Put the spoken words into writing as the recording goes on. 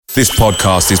This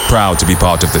podcast is proud to be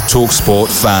part of the TalkSport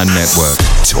Fan Network.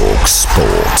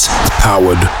 TalkSport.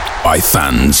 Powered by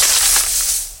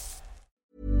fans.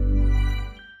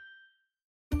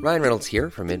 Ryan Reynolds here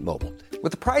from Mint Mobile.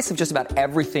 With the price of just about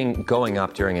everything going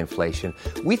up during inflation,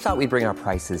 we thought we'd bring our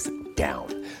prices down.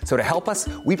 So to help us,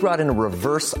 we brought in a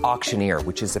reverse auctioneer,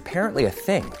 which is apparently a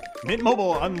thing. Mint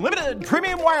Mobile Unlimited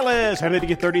Premium Wireless. How to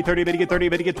get 30, 30, bit to get 30,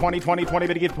 bit to get 20, 20, 20,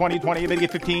 bit to get 20, 20, bit to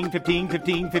get 15, 15,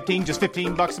 15, 15, just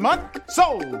 $15 a month?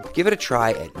 Sold! Give it a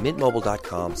try at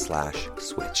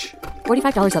mintmobile.com/switch.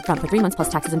 $45 up front for 3 months plus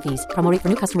taxes and fees. Promo rate for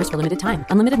new customers for limited time.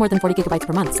 Unlimited more than 40 gigabytes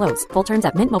per month. Slows full terms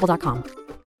at mintmobile.com.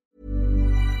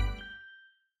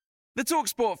 The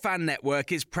TalkSport Fan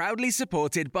Network is proudly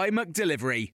supported by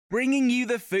McDelivery, bringing you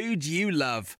the food you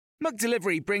love.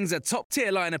 McDelivery brings a top-tier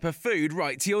lineup of food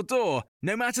right to your door.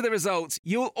 No matter the result,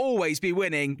 you'll always be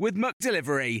winning with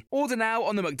McDelivery. Order now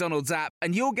on the McDonald's app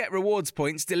and you'll get rewards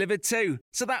points delivered too.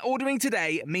 So that ordering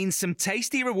today means some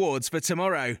tasty rewards for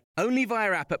tomorrow. Only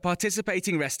via app at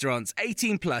participating restaurants.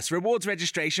 18 plus. Rewards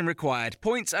registration required.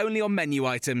 Points only on menu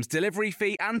items. Delivery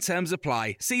fee and terms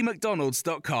apply. See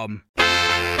mcdonalds.com.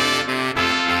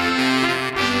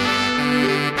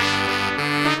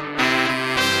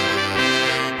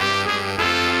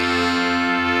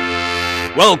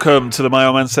 Welcome to the My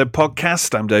Old Man Said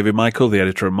podcast. I'm David Michael, the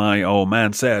editor of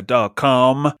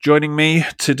myoldmansaid.com. Joining me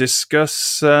to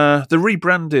discuss the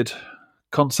rebranded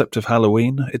concept of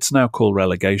Halloween. It's now called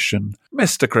Relegation.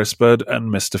 Mr. Chris Bird and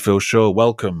Mr. Phil Shaw,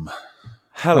 welcome.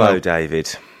 Hello,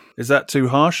 David. Is that too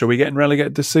harsh? Are we getting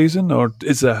relegated this season, or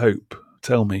is there hope?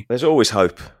 Tell me. There's always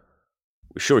hope.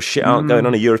 We sure as shit aren't going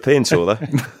on a European tour, though.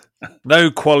 No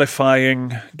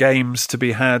qualifying games to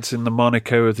be had in the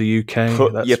Monaco of the UK.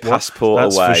 Put your passport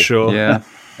away. That's for sure. Yeah.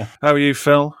 How are you,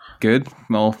 Phil? Good.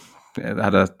 Well, I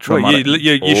had a traumatic... Well,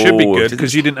 you should be good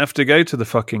because you didn't have to go to the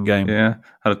fucking game. Yeah.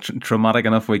 Had a traumatic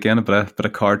enough weekend, a bit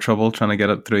of car trouble trying to get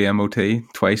it through MOT.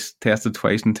 Tested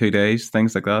twice in 2 days,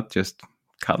 things like that. Just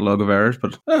catalogue of errors.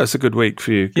 But it's a good week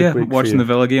for you. Watching the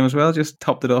Villa game as well, just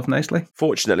topped it off nicely.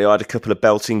 Fortunately, I had a couple of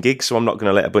belting gigs, so I'm not going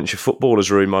to let a bunch of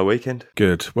footballers ruin my weekend.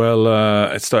 Good. Well,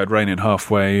 it started raining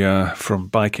halfway from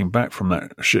biking back from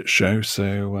that shit show,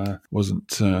 so wasn't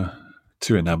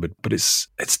too enamoured. But it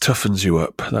toughens you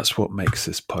up. That's what makes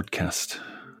this podcast.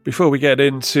 Before we get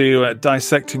into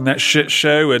dissecting that shit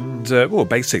show and,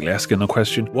 basically asking the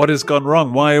question, what has gone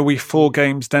wrong? Why are we 4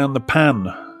 games down the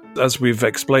pan? As we've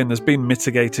explained, there's been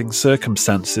mitigating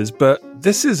circumstances, but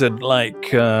this isn't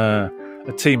like a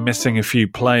team missing a few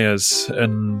players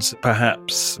and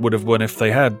perhaps would have won if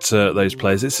they had those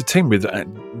players. It's a team with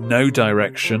no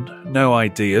direction, no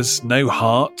ideas, no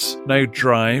heart, no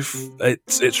drive.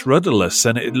 It's rudderless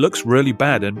and it looks really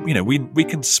bad. And, we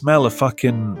can smell a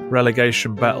fucking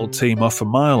relegation battle team off a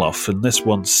mile off, and this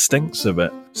one stinks of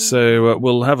it. So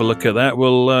we'll have a look at that.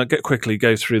 We'll quickly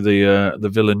go through the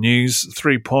Villa news.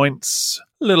 3 points,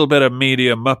 a little bit of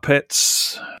media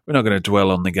muppets. We're not going to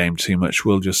dwell on the game too much.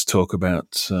 We'll just talk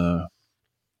about the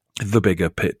bigger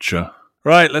picture.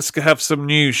 Right, let's have some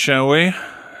news, shall we?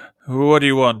 What do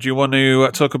you want? Do you want to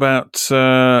talk about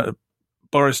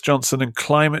Boris Johnson and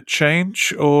climate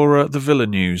change or the Villa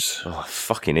news? Oh,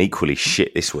 fucking equally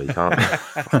shit this week, aren't they?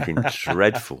 Fucking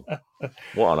dreadful.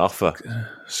 What an offer.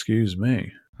 Excuse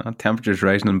me. Temperatures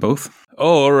rising in both.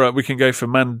 Or we can go for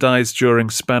man dies during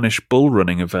Spanish bull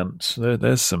running events.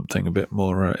 There's something a bit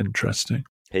more interesting.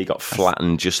 He got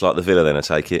flattened just like the Villa then, I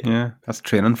take it. Yeah, that's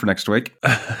training for next week.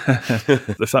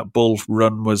 If that bull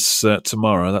run was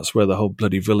tomorrow, that's where the whole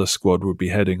bloody Villa squad would be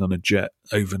heading on a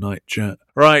overnight jet.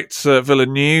 Right, Villa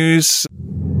news.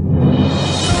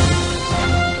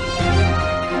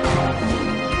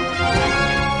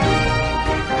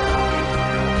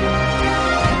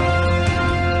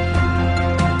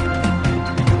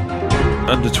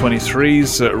 Under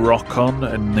 23s rock on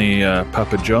in the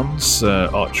Papa John's.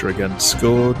 Archer again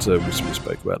scored. We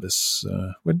spoke about this.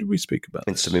 When did we speak about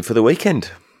this? It's something for the weekend.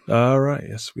 Right,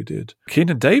 yes, we did.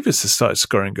 Keenan Davis has started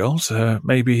scoring goals.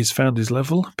 Maybe he's found his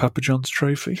level. Papa John's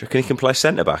trophy. Do you reckon he can play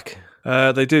centre-back?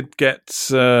 They did get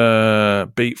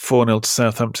beat 4-0 to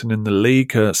Southampton in the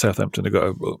league. Southampton have got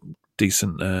a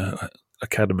decent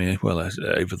academy,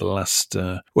 over the last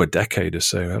decade or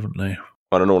so, haven't they?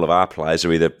 And all of our players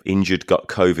are either injured, got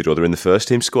COVID, or they're in the first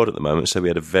team squad at the moment, so we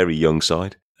had a very young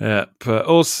side. Yeah, but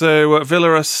also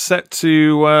Villa are set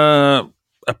to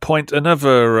appoint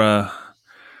another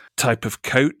type of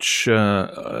coach.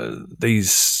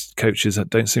 These coaches that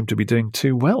don't seem to be doing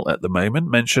too well at the moment,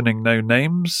 mentioning no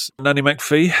names. Nanny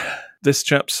McPhee, this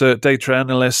chap's data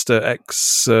analyst,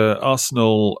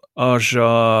 ex-Arsenal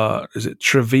Arja, is it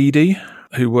Trivedi?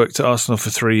 who worked at Arsenal for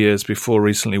 3 years before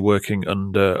recently working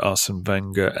under Arsene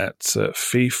Wenger at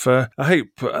FIFA. I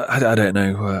don't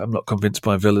know, I'm not convinced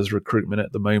by Villa's recruitment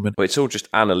at the moment. Well, it's all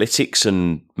just analytics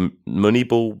and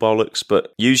moneyball bollocks,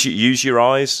 but use your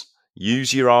eyes.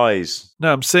 Use your eyes.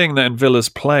 No, I'm seeing that in Villa's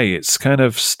play. It's kind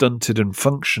of stunted and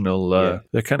functional.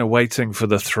 They're kind of waiting for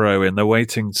the throw in. They're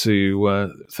waiting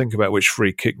to think about which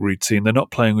free kick routine. They're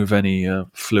not playing with any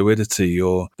fluidity.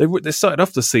 Or they started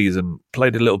off the season,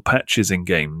 played in little patches in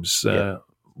games,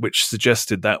 which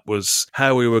suggested that was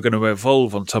how we were going to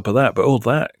evolve on top of that. But all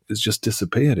that has just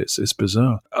disappeared. It's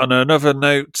bizarre. On another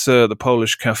note, the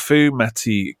Polish Cafu,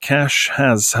 Matej Cash,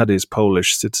 has had his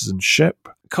Polish citizenship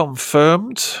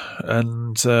confirmed,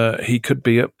 and he could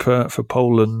be up for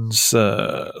Poland's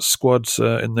squad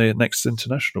in the next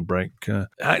international break.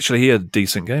 Actually, he had a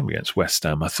decent game against West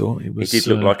Ham, I thought. He did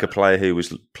look like a player who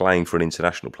was playing for an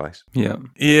international place. Yeah,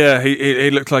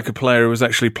 he looked like a player who was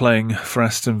actually playing for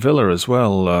Aston Villa as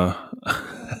well.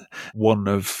 One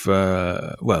of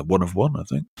one, I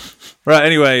think. Right,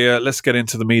 anyway, let's get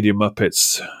into the Media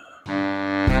Muppets.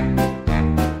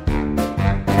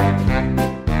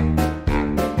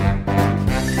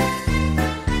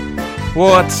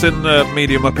 What's in the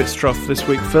Media Muppets trough this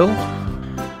week, Phil?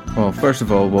 Well, first of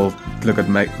all, we'll look at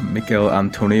Mikel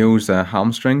Antonio's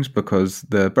hamstrings, because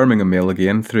the Birmingham Mail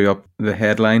again threw up the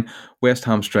headline: West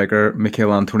Ham striker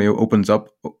Mikel Antonio opens up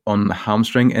on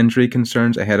hamstring injury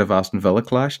concerns ahead of Aston Villa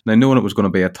clash. Now, knowing it was going to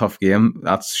be a tough game,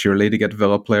 that's surely to get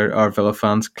Villa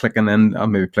fans clicking in,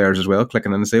 and maybe players as well,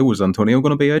 clicking in and say, was Antonio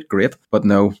going to be out? Great. But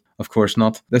no, of course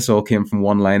not. This all came from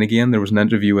one line again. There was an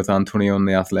interview with Antonio in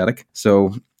The Athletic.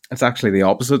 So it's actually the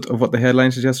opposite of what the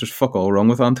headline suggests. There's fuck all wrong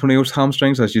with Antonio's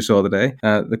hamstrings, as you saw today.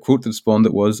 The quote that spawned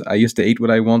it was, "I used to eat what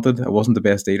I wanted. I wasn't the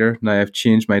best eater. Now I've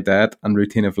changed my diet and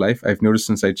routine of life. I've noticed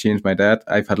since I changed my diet,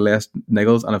 I've had less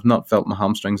niggles and I've not felt my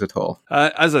hamstrings at all."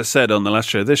 As I said on the last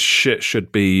show, this shit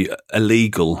should be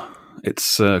illegal.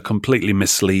 It's completely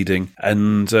misleading.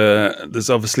 And there's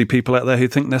obviously people out there who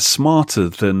think they're smarter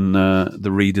than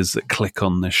the readers that click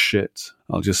on this shit.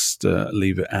 I'll just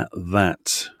leave it at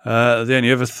that. The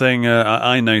only other thing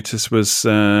I noticed was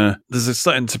there's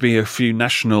starting to be a few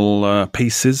national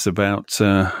pieces about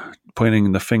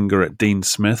pointing the finger at Dean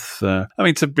Smith. I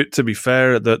mean, to be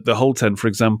fair, the Holt End, for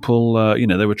example,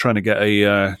 they were trying to get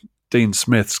a Dean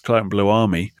Smith's Clayton Blue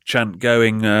Army chant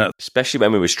going. Especially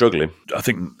when we were struggling. I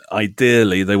think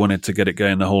ideally they wanted to get it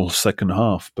going the whole second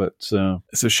half, but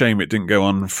it's a shame it didn't go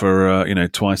on for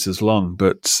twice as long.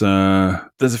 But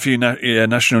there's a few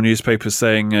national newspapers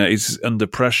saying he's under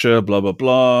pressure, blah, blah,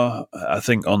 blah. I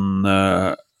think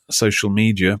on social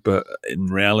media, but in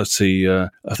reality, I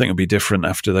think it'll be different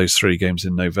after those 3 games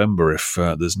in November if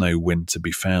there's no win to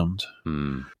be found.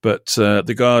 But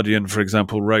The Guardian, for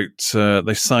example, wrote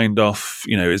they signed off,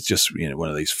 it's just one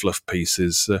of these fluff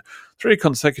pieces. 3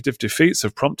 consecutive defeats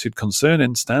have prompted concern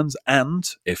in stands,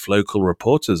 and if local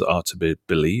reporters are to be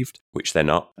believed, which they're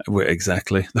not.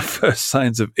 Exactly. The first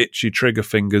signs of itchy trigger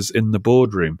fingers in the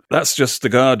boardroom. That's just The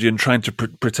Guardian trying to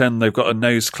pretend they've got a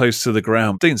nose close to the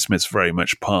ground. Dean Smith's very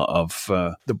much part of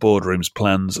the boardroom's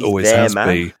plans, always has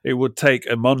been. It would take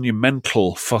a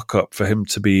monumental fuck-up for him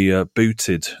to be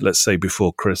booted, let's say,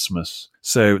 before Christmas.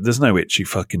 So there's no itchy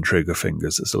fucking trigger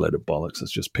fingers. It's a load of bollocks. It's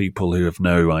just people who have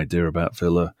no idea about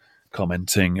Villa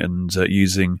commenting and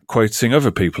quoting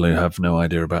other people who have no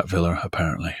idea about Villa,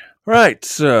 apparently. Right,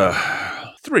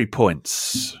 3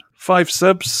 points. 5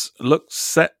 subs looks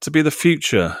set to be the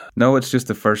future. No, it's just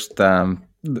the first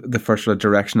sort of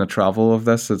direction of travel of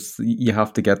this. You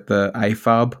have to get the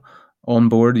IFAB on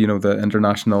board, the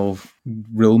international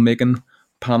rule-making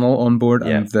panel on board,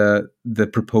 and the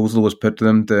proposal was put to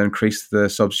them to increase the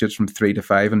substitutes from 3 to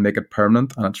 5 and make it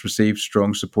permanent, and it's received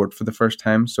strong support for the first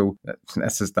time. So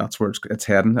that's where it's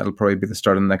heading. It'll probably be the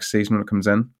start of the next season when it comes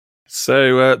in.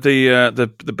 So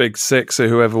the big 6, or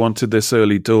whoever wanted this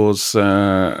early doors,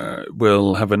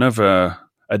 will have another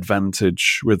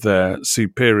advantage with their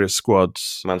superior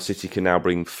squads. Man City can now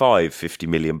bring 5 £50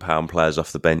 million players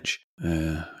off the bench.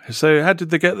 So how did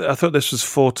they get? I thought this was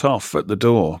fought off at the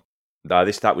door. No,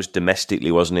 that was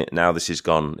domestically, wasn't it? Now this is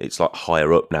gone. It's like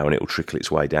higher up now, and it will trickle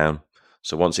its way down.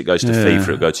 So once it goes to FIFA,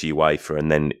 it'll go to UEFA,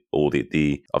 and then all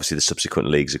the obviously the subsequent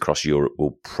leagues across Europe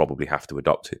will probably have to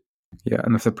adopt it. Yeah,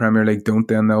 and if the Premier League don't,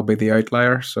 then they'll be the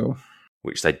outlier. So,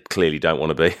 which they clearly don't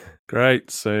want to be. Great.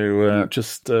 So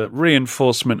just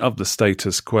reinforcement of the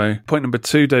status quo. Point number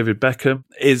 2, David Beckham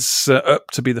is up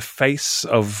to be the face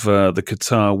of the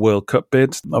Qatar World Cup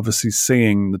bid. Obviously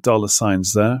seeing the dollar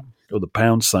signs there, or the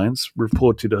pound signs,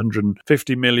 reported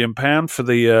 £150 million for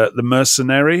the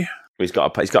mercenary. He's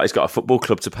got a football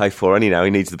club to pay for, and he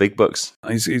needs the big bucks.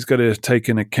 He's got to take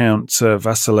into account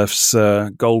Vasilev's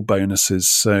goal bonuses.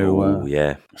 So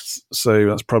so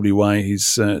that's probably why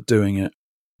he's doing it.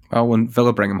 Well, when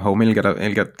Villa bring him home, he'll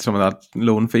get some of that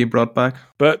loan fee brought back.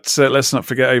 But let's not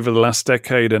forget, over the last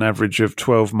decade, an average of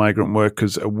 12 migrant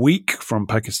workers a week from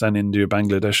Pakistan, India,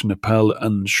 Bangladesh, Nepal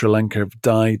and Sri Lanka have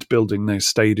died building those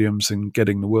stadiums and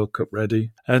getting the World Cup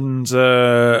ready. And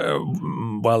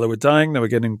while they were dying, they were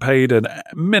getting paid a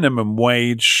minimum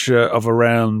wage of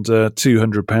around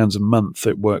 £200 a month,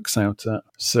 it works out at.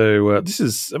 So this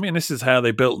is how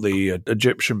they built the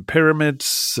Egyptian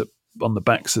pyramids, on the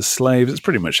backs of slaves. It's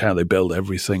pretty much how they build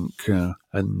everything.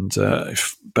 And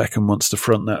if Beckham wants to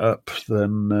front that up,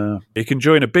 then he can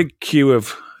join a big queue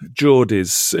of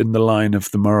Geordies in the line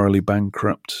of the morally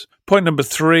bankrupt. Point number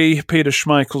 3, Peter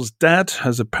Schmeichel's dad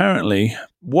was apparently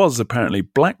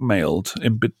blackmailed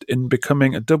in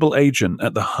becoming a double agent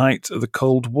at the height of the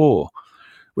Cold War.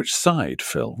 Which side,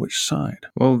 Phil? Which side?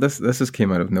 Well, this has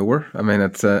came out of nowhere. I mean,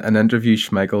 it's an interview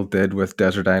Schmeichel did with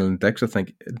Desert Island Dicks, I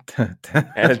think.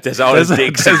 Desert Island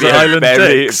Dicks is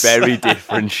a very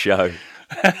different show.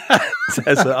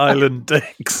 Desert Island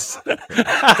Dicks.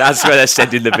 That's where they're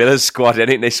sending the Villa squad, isn't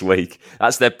it, this week?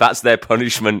 That's their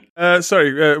punishment.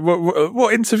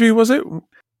 What interview was it?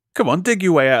 Come on, dig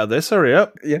your way out of this. Hurry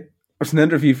up. Yeah. It's an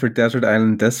interview for Desert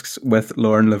Island Discs with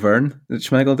Lauren Laverne that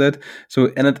Schmeichel did.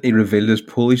 So in it, he revealed his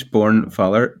Polish-born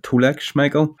father, Tolek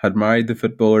Schmeichel, had married the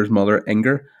footballer's mother,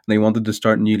 Inger, and he wanted to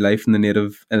start a new life in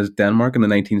Denmark in the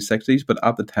 1960s. But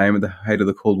at the time, at the height of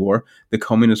the Cold War, the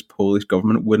communist Polish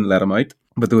government wouldn't let him out.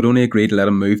 But they would only agree to let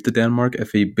him move to Denmark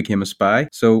if he became a spy.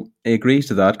 So he agrees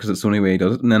to that because it's the only way he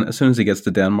does it. And then as soon as he gets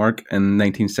to Denmark in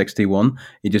 1961,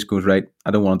 he just goes, right,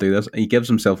 I don't want to do this. He gives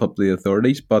himself up to the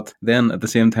authorities. But then at the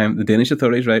same time, the Danish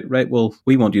authorities, right, well,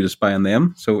 we want you to spy on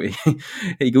them. So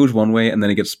he goes one way and then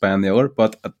he gets spy on the other.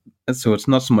 But so it's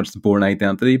not so much the born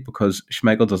identity, because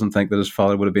Schmeichel doesn't think that his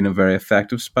father would have been a very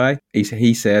effective spy.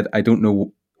 He said, I don't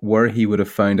know where he would have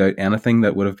found out anything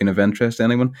that would have been of interest to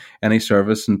anyone, any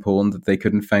service in Poland that they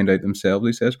couldn't find out themselves,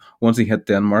 he says. Once he hit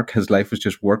Denmark, his life was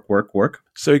just work.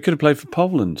 So he could have played for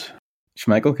Poland?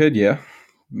 Schmeichel could, yeah.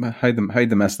 How'd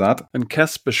they miss that? And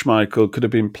Kasper Schmeichel could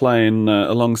have been playing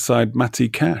alongside Matty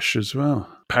Cash as well.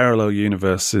 Parallel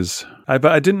universes. But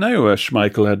I didn't know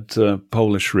Schmeichel had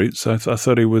Polish roots. I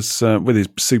thought he was, with his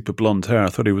super blonde hair, I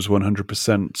thought he was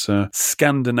 100%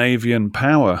 Scandinavian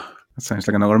power. That sounds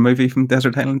like another movie from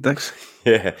Desert Island Dicks.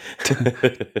 Yeah.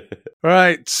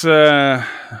 Right.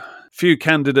 Few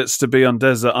candidates to be on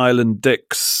Desert Island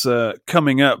Dicks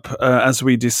coming up as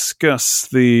we discuss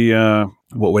the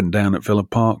what went down at Villa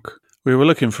Park. We were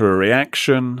looking for a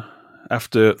reaction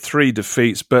after 3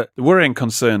 defeats, but the worrying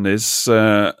concern is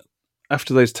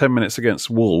after those 10 minutes against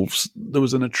Wolves, there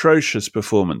was an atrocious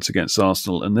performance against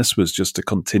Arsenal, and this was just a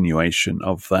continuation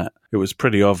of that. It was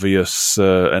pretty obvious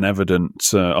and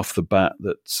evident off the bat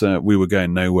that we were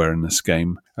going nowhere in this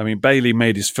game. I mean, Bailey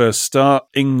made his first start.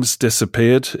 Ings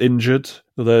disappeared, injured,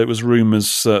 although it was rumours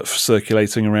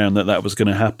circulating around that was going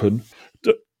to happen.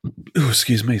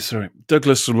 Excuse me, sorry.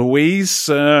 Douglas Luiz,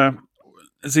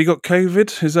 has he got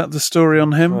COVID? Is that the story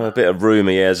on him? Well, a bit of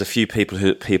rumour, yeah. There's a few players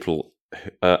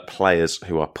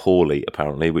who are poorly,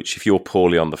 apparently, which if you're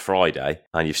poorly on the Friday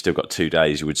and you've still got 2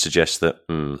 days, you would suggest that...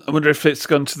 I wonder if it's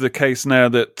gone to the case now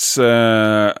that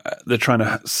they're trying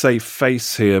to save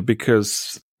face here,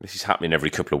 because... This is happening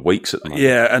every couple of weeks at the moment.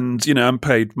 Yeah, and, I'm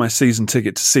paid my season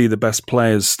ticket to see the best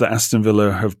players that Aston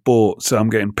Villa have bought, so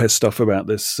I'm getting pissed off about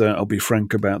this. I'll be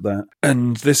frank about that.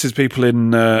 And this is people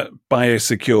in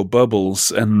biosecure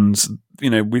bubbles, and,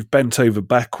 we've bent over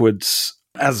backwards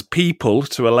as people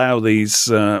to allow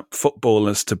these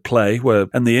footballers to play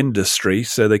and the industry,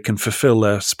 so they can fulfill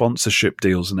their sponsorship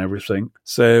deals and everything.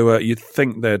 So you'd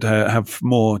think they'd have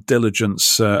more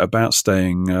diligence about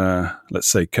staying, let's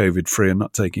say, COVID-free and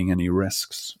not taking any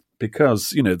risks. Because,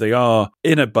 they are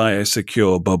in a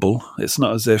biosecure bubble. It's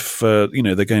not as if,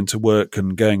 they're going to work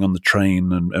and going on the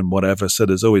train and whatever. So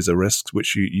there's always a risk,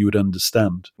 which you would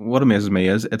understand. What amazes me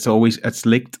is it's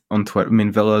leaked on Twitter. I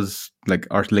mean, Villa's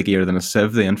are leakier than a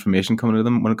sieve, the information coming to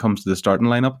them when it comes to the starting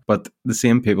lineup. But the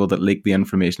same people that leak the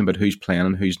information about who's playing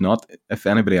and who's not, if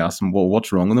anybody asks them, well,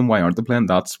 what's wrong with them? Why aren't they playing?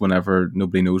 That's whenever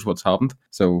nobody knows what's happened.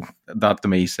 So that to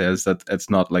me says that it's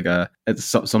not like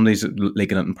somebody's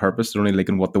leaking it on purpose. They're only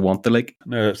leaking what they want to leak.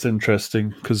 No, it's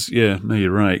interesting because, you're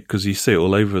right, because you see it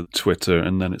all over Twitter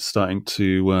and then it's starting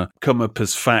to come up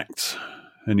as fact.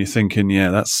 And you're thinking,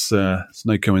 that's it's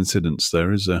no coincidence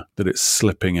there, is there, that it's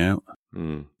slipping out.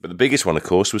 But the biggest one, of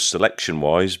course, was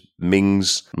selection-wise,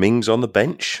 Mings on the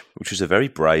bench, which was a very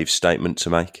brave statement to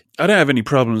make. I don't have any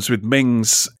problems with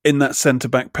Mings in that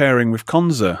centre-back pairing with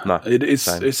Konza. No,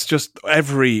 it's just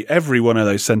every one of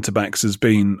those centre-backs has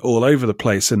been all over the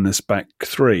place in this back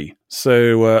three.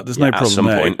 So there's no problem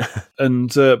there. Point.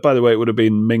 And by the way, it would have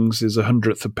been Mings'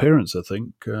 100th appearance, I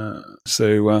think.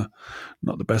 So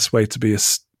not the best way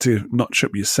to notch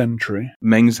up your century.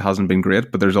 Mings hasn't been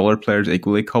great, but there's other players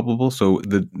equally culpable. So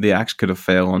the axe could have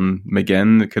fell on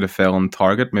McGinn, it could have fell on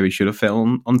Targett, maybe should have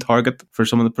fell on Targett for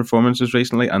some of the performances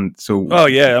recently. And so,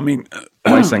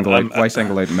 why single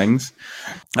out Mings?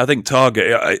 I think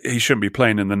Targett, he shouldn't be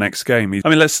playing in the next game.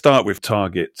 Let's start with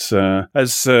Targett.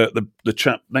 As the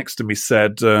chap next to me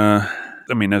said,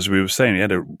 as we were saying, he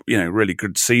had a really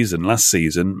good season last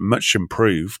season, much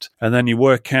improved. And then you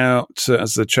work out,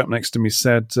 as the chap next to me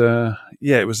said,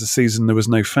 it was a season there was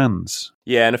no fans.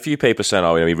 Yeah, and a few people saying,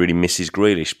 he really misses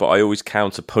Grealish. But I always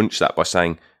counter-punch that by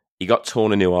saying he got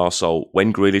torn a new arsehole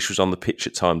when Grealish was on the pitch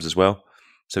at times as well.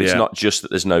 So it's not just that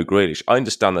there's no Grealish. I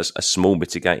understand there's a small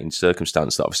mitigating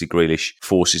circumstance that obviously Grealish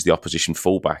forces the opposition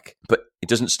fullback, but it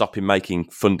doesn't stop him making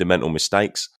fundamental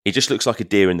mistakes. He just looks like a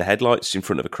deer in the headlights in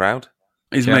front of a crowd.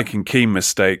 He's making key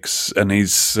mistakes, and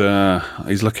he's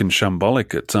looking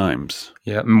shambolic at times.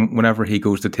 Yeah, whenever he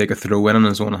goes to take a throw in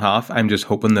his own half, I'm just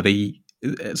hoping that he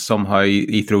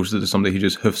throws it to somebody who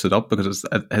just hoofs it up, because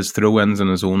his throw-ins in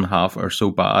his own half are so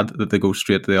bad that they go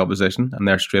straight to the opposition and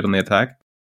they're straight on the attack.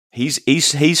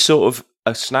 He's sort of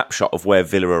a snapshot of where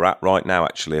Villa are at right now,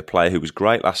 actually. A player who was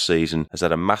great last season has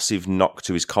had a massive knock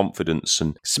to his confidence.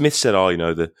 And Smith said,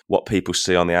 what people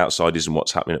see on the outside isn't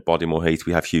what's happening at Bodymoor Heath.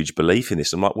 We have huge belief in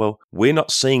this. I'm like, well, we're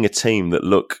not seeing a team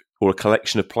or a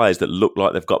collection of players that look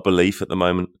like they've got belief at the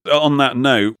moment. On that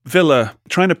note, Villa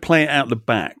trying to play it out the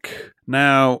back.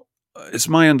 Now, it's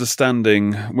my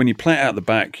understanding when you play it out the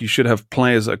back, you should have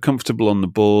players that are comfortable on the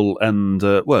ball and,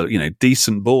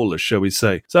 decent ballers, shall we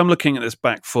say. So I'm looking at this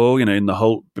back four, in the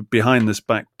whole, behind this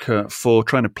back four,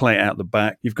 trying to play it out the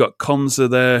back. You've got Konza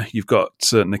there, you've got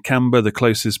Nakamba, the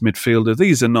closest midfielder.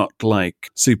 These are not like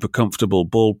super comfortable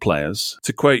ball players.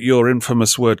 To quote your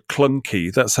infamous word,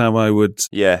 clunky, that's how I would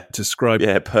describe.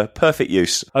 Yeah, perfect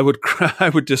use. I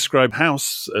would describe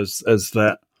House as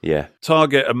that. Yeah.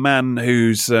 Target a man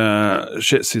who's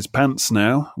shits his pants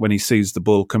now when he sees the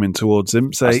ball coming towards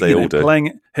him. So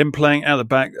playing out the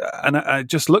back, and I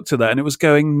just looked at that and it was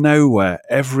going nowhere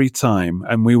every time,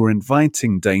 and we were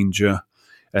inviting danger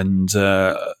and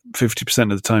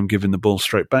 50% of the time giving the ball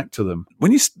straight back to them.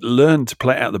 When you learn to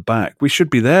play out the back, we should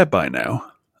be there by now.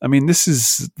 This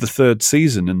is the third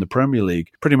season in the Premier League,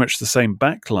 pretty much the same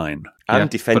back line. And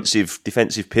defensive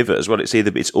pivot as well.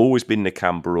 It's always been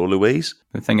Nakamba or Louise.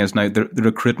 The thing is now the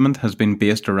recruitment has been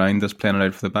based around this playing it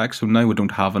out for the back. So now we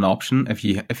don't have an option if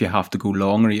you have to go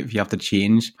long, or if you have to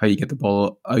change how you get the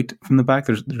ball out from the back.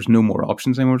 There's no more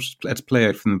options anymore. Let's play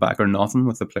out from the back or nothing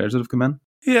with the players that have come in.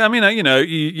 Yeah,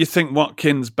 you think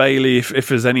Watkins, Bailey, if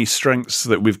there's any strengths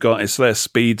that we've got, it's their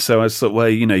speed. So I thought,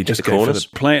 you just go for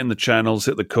play it in the channels,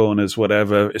 hit the corners,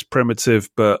 whatever. It's primitive,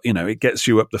 but, it gets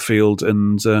you up the field,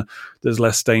 and there's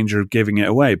less danger of giving it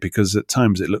away, because at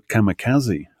times it looked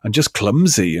kamikaze and just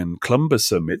clumsy and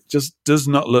clumbersome. It just does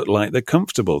not look like they're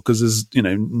comfortable, because there's,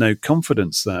 no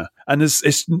confidence there. And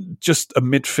it's just a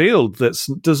midfield that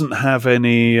doesn't have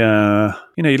any, you're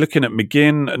looking at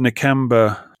McGinn,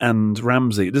 Nakamba and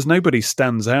Ramsey. There's nobody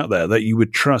stands out there that you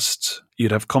would trust.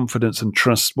 You'd have confidence and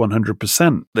trust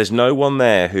 100%. There's no one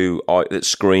there that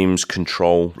screams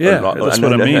control. Yeah, that's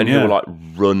what I mean. And who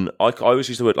run. I always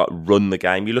use the word run the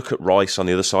game. You look at Rice on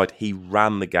the other side. He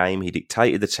ran the game. He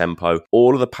dictated the tempo.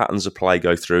 All of the patterns of play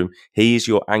go through him. He is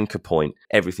your anchor point.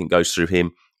 Everything goes through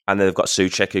him. And then they've got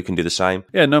Souček who can do the same.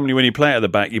 Yeah, normally when you play it at the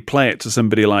back, you play it to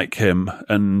somebody like him,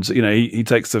 and he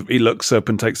looks up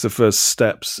and takes the first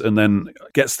steps, and then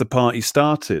gets the party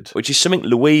started, which is something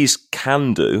Louise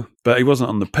can do. But he wasn't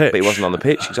on the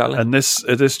pitch. Exactly. And this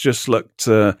just looked.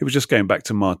 It was just going back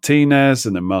to Martinez,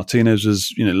 and then Martinez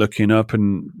was looking up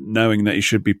and knowing that he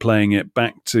should be playing it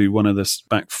back to one of the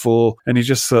back four, and he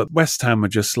just thought West Ham were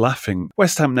just laughing.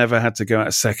 West Ham never had to go out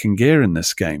of second gear in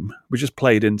this game. We just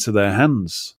played into their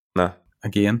hands. No.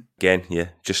 Again, yeah,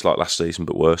 just like last season,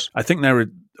 but worse. I think they're a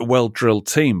well-drilled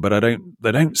team, but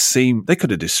they don't seem... They could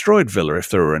have destroyed Villa if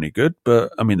they were any good,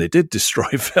 but, they did destroy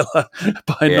Villa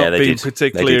by not being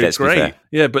particularly great.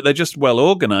 Yeah, but they're just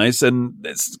well-organised, and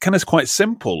it's kind of quite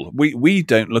simple. We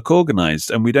don't look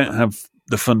organised, and we don't have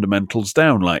the fundamentals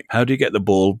down, like how do you get the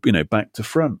ball, back to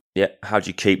front? Yeah, how do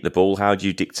you keep the ball? How do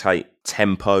you dictate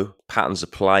tempo, patterns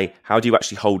of play? How do you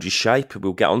actually hold your shape?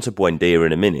 We'll get onto Buendia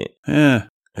in a minute. Yeah.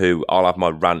 who I'll have my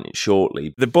rant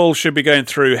shortly. The ball should be going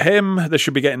through him. They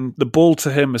should be getting the ball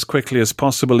to him as quickly as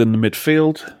possible in the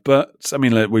midfield. But, I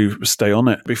mean, let we stay on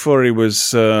it. Before he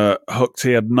was hooked,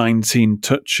 he had 19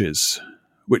 touches,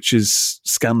 which is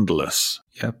scandalous.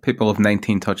 Yeah, people have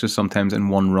 19 touches sometimes in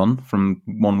one run from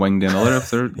one wing to another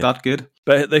if they're that good.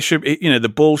 But they should,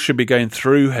 the ball should be going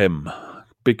through him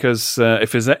because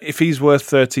if he's worth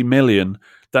 30 million,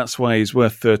 that's why he's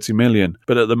worth 30 million.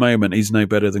 But at the moment, he's no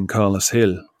better than Carlos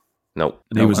Hill. No.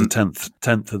 And he was a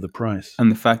tenth of the price.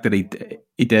 And the fact that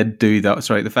he did do that,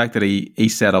 the fact that he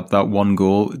set up that one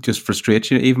goal just frustrates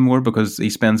you even more because he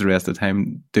spends the rest of the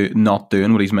time not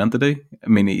doing what he's meant to do. I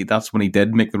mean, that's when he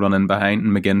did make the run in behind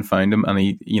and McGinn found him and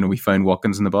we found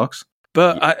Watkins in the box.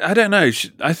 But I don't know.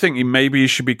 I think he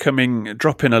should be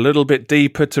dropping a little bit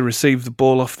deeper to receive the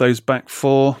ball off those back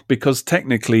four because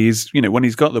technically when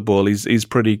he's got the ball, he's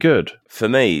pretty good. For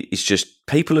me, it's just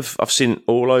I've seen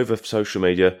all over social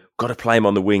media, got to play him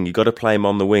on the wing. You got to play him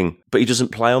on the wing, but he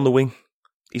doesn't play on the wing.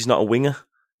 He's not a winger.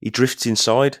 He drifts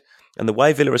inside, and the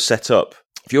way Villa are set up,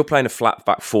 if you're playing a flat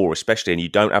back four, especially, and you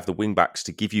don't have the wing backs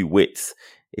to give you width,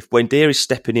 if Buendia is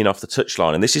stepping in off the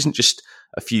touchline, and this isn't just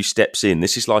a few steps in.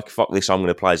 This is like, fuck this, I'm going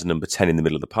to play as a number 10 in the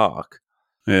middle of the park.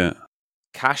 Yeah.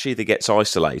 Cash either gets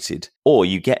isolated or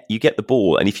you get the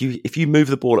ball. And if you move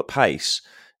the ball at pace,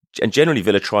 and generally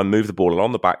Villa try and move the ball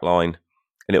along the back line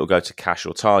and it'll go to Cash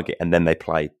or Target and then they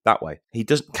play that way.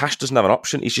 Cash doesn't have an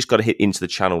option. He's just got to hit into the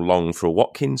channel long for a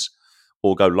Watkins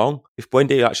or go long. If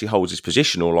Buendia actually holds his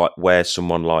position or like where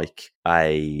someone like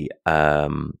a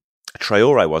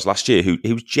Traore was last year, who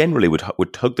generally would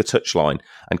hug the touchline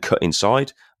and cut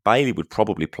inside. Bailey would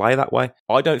probably play that way.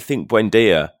 I don't think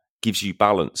Buendia gives you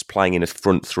balance playing in a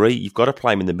front three. You've got to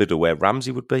play him in the middle where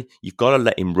Ramsey would be. You've got to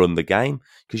let him run the game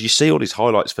because you see all his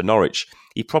highlights for Norwich.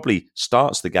 He probably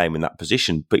starts the game in that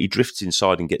position, but he drifts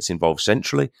inside and gets involved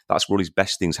centrally. That's where all his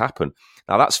best things happen.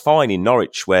 Now, that's fine in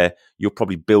Norwich where you're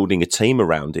probably building a team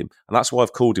around him. And that's why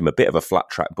I've called him a bit of a flat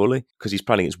track bully because he's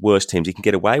playing against worse teams. He can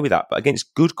get away with that. But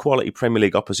against good quality Premier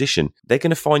League opposition, they're going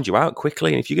to find you out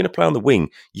quickly. And if you're going to play on the wing,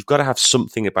 you've got to have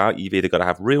something about you. You've either got to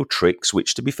have real tricks,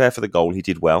 which to be fair for the goal, he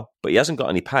did well, but he hasn't got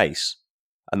any pace.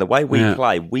 And the way we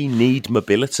play, we need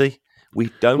mobility. We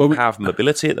don't have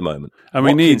mobility at the moment. And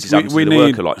Watkins is having to do the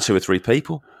work of like 2 or 3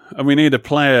 people. And we need a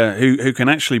player who can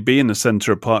actually be in the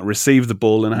centre of park, receive the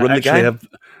ball, and actually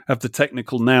have the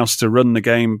technical nous to run the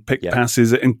game, pick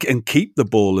passes, and keep the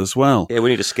ball as well. Yeah,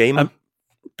 we need a scheme.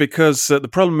 Because the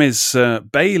problem is,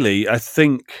 Bailey, I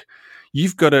think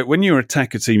you've got to, when you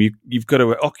attack a team, you've got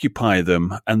to occupy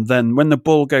them. And then when the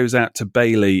ball goes out to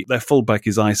Bailey, their fullback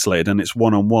is isolated and it's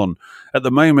one-on-one. At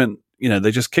the moment,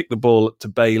 they just kick the ball to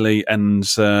Bailey and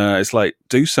it's like,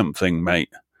 do something, mate.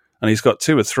 And he's got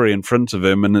 2 or 3 in front of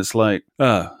him, and it's like,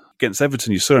 against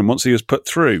Everton, you saw him once he was put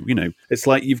through. It's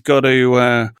like you've got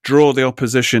to draw the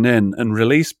opposition in and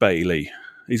release Bailey.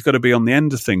 He's got to be on the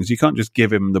end of things. You can't just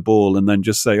give him the ball and then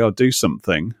just say, do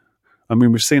something. I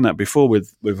mean, we've seen that before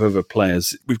with other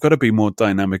players. We've got to be more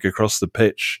dynamic across the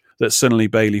pitch, that suddenly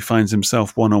Bailey finds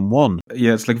himself one-on-one.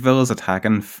 Yeah, it's like Villa's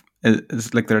attacking.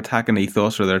 It's like their attacking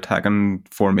ethos or their attacking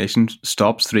formation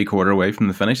stops 3/4 away from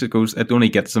the finish. It only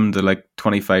gets them to like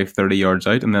 25, 30 yards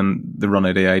out, and then they run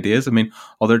out of ideas. I mean,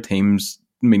 other teams,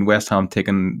 West Ham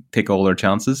take all their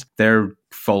chances. They're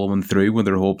following through with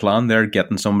their whole plan. They're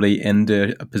getting somebody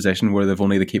into a position where they've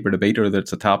only the keeper to beat or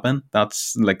that's a tap in.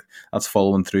 That's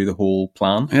following through the whole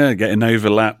plan. Yeah, getting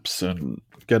overlaps and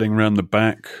getting around the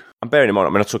back. And bearing in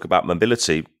mind, when I talk about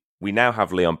mobility, we now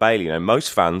have Leon Bailey.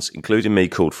 Most fans, including me,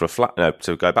 called for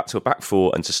to go back to a back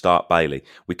four and to start Bailey.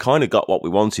 We kind of got what we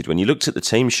wanted. When you looked at the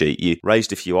team sheet, you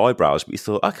raised a few eyebrows, but you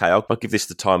thought, okay, I'll give this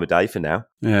the time of day for now.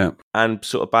 Yeah. And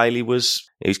sort of Bailey was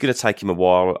going to take him a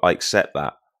while. I accept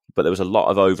that. But there was a lot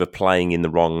of overplaying in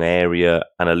the wrong area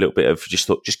and a little bit of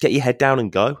just get your head down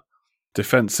and go.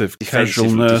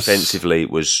 Casualness. Defensively,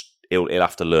 it was... He'll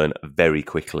have to learn very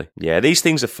quickly. Yeah, these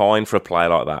things are fine for a player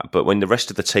like that, but when the rest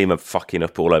of the team are fucking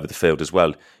up all over the field as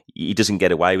well, he doesn't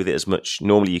get away with it as much.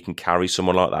 Normally you can carry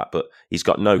someone like that, but he's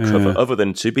got no cover other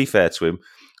than, to be fair to him,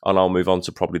 and I'll move on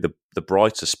to probably the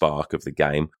brighter spark of the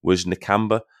game, was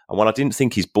Nakamba. And while I didn't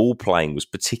think his ball playing was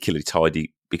particularly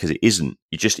tidy, because it isn't,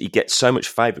 he gets so much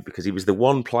favour because he was the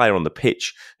one player on the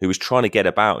pitch who was trying to get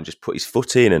about and just put his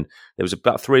foot in. And there was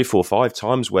about 3, 4, 5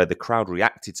 times where the crowd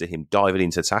reacted to him diving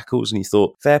into tackles. And you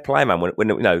thought, fair play, man.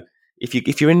 When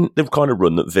if you're in the kind of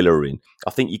run that Villa are in,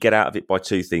 I think you get out of it by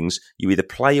 2 things. You either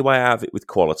play your way out of it with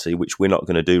quality, which we're not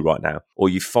going to do right now, or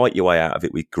you fight your way out of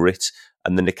it with grit.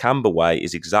 And the Nakamba way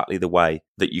is exactly the way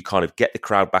that you kind of get the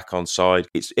crowd back on side.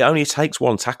 It only takes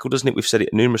one tackle, doesn't it? We've said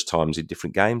it numerous times in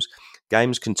different games.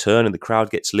 games can turn and the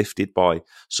crowd gets lifted by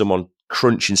someone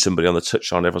crunching somebody on the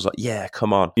touchline. Everyone's like, yeah,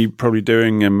 come on. You're probably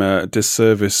doing him a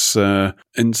disservice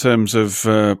in terms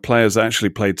of players that actually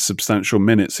played substantial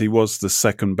minutes. He was the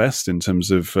second best in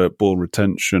terms of ball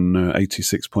retention,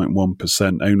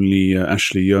 86.1%. Only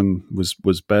Ashley Young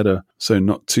was better, so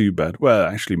not too bad. Well,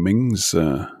 actually, Mings...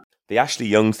 The Ashley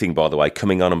Young thing, by the way,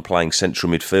 coming on and playing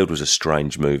central midfield was a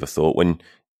strange move, I thought. When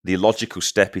the logical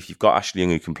step, if you've got Ashley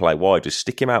Young who can play wide, just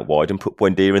stick him out wide and put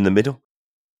Buendia in the middle.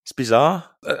 It's bizarre.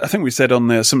 I think we said on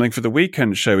there something for the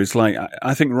weekend show is like,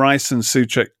 I think Rice and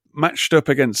Souček matched up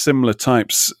against similar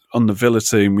types on the Villa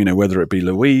team, whether it be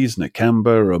Louise,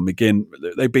 Nakamba or McGinn,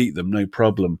 they beat them, no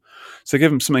problem. So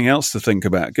give them something else to think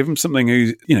about. Give them something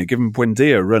give them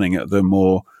Buendia running at them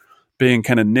or being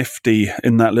kind of nifty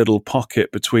in that little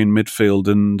pocket between midfield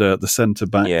and the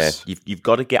centre-backs. Yeah, you've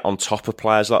got to get on top of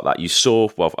players like that. You saw,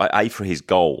 for his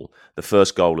goal, the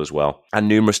first goal as well, and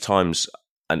numerous times,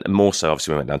 and more so,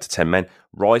 obviously, we went down to 10 men.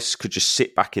 Rice could just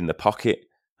sit back in the pocket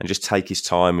and just take his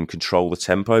time and control the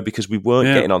tempo because we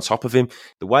weren't getting on top of him.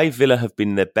 The way Villa have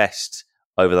been their best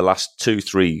over the last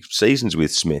 2-3 seasons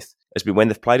with Smith has been when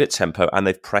they've played at tempo and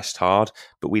they've pressed hard,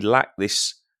 but we lack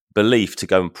this belief to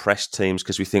go and press teams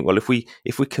because we think, well, if we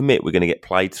commit, we're going to get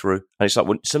played through. And it's like,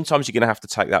 well, sometimes you're going to have to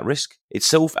take that risk.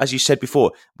 It's as you said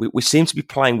before, we seem to be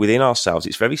playing within ourselves.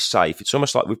 It's very safe. It's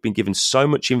almost like we've been given so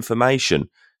much information.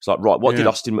 It's like, right, what did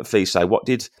Austin McPhee say? What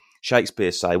did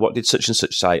Shakespeare say? What did such and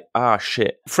such say? Ah,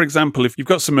 shit. For example, if you've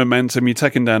got some momentum, you're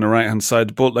taking down the right-hand side,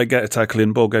 the ball, they get a tackle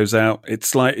in, ball goes out.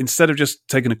 It's like, instead of just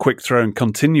taking a quick throw and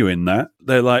continuing that,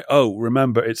 they're like, oh,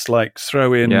 remember, it's like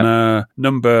throw in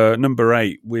number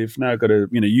 8. We've now got to,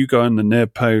 you go on the near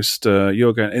post,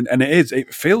 you're going, and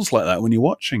it feels like that when you're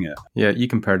watching it. Yeah, you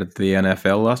compared it to the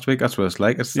NFL last week. That's what it's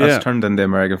like. It's turned into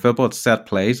American football. It's set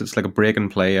plays. It's like a break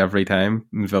and play every time.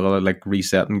 Villa like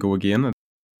reset and go again.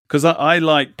 Because I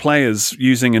like players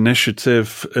using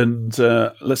initiative and,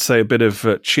 let's say, a bit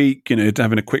of cheek,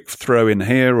 having a quick throw in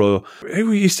here, or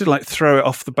who used to like throw it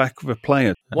off the back of a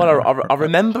player. Well, I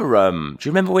remember, do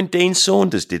you remember when Dean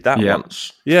Saunders did that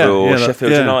once? For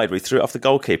Sheffield United, where he threw it off the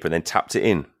goalkeeper and then tapped it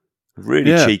in.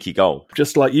 Really cheeky goal.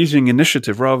 Just like using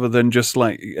initiative rather than just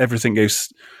like everything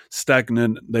goes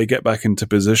stagnant, they get back into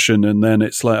position and then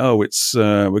it's like, oh, it's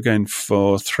we're going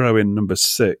for throw in number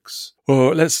 6.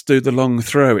 Or let's do the long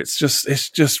throw. It's just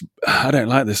I don't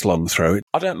like this long throw.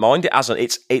 I don't mind it as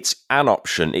it's an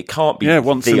option. It can't be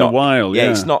once in a while. Yeah,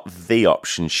 it's not the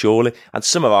option, surely. And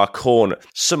some of our corner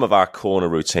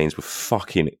routines were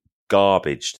fucking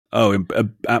garbage. Oh,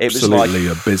 absolutely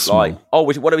abysmal. Like,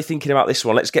 what are we thinking about this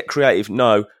one? Let's get creative.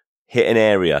 No, hit an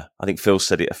area. I think Phil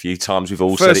said it a few times. We've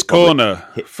all said it.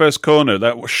 First corner,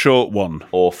 that was short one.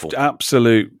 Awful.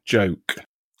 Absolute joke.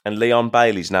 And Leon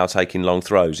Bailey's now taking long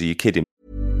throws. Are you kidding?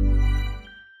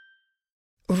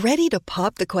 Ready to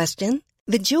pop the question?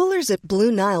 The jewelers at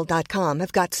BlueNile.com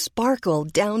have got sparkle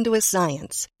down to a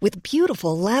science with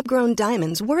beautiful lab-grown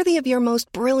diamonds worthy of your most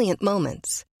brilliant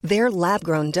moments. Their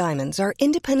lab-grown diamonds are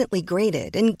independently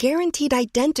graded and guaranteed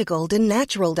identical to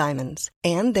natural diamonds.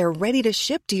 And they're ready to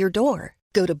ship to your door.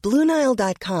 Go to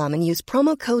BlueNile.com and use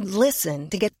promo code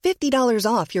LISTEN to get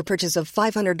 $50 off your purchase of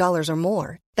 $500 or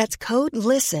more. That's code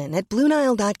LISTEN at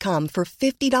BlueNile.com for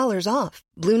 $50 off.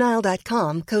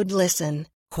 BlueNile.com, code LISTEN.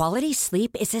 Quality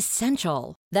sleep is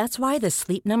essential. That's why the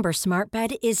Sleep Number Smart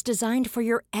Bed is designed for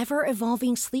your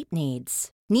ever-evolving sleep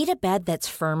needs. Need a bed that's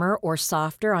firmer or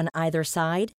softer on either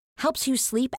side? Helps you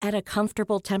sleep at a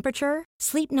comfortable temperature?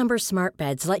 Sleep Number Smart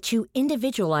Beds let you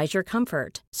individualize your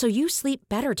comfort, so you sleep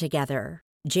better together.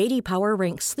 J.D. Power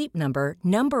ranks Sleep Number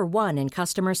number 1 in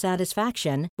customer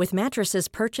satisfaction with mattresses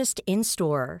purchased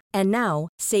in-store. And now,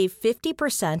 save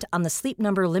 50% on the Sleep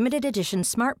Number Limited Edition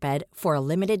Smart Bed for a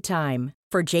limited time.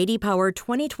 For J.D. Power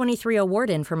 2023 award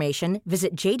information,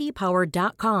 visit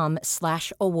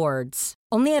jdpower.com/awards.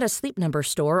 Only at a Sleep Number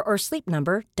store or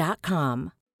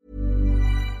sleepnumber.com.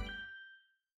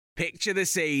 Picture the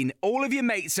scene. All of your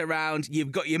mates around,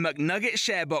 you've got your McNugget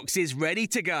share boxes ready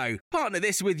to go. Partner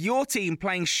this with your team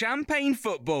playing champagne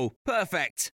football.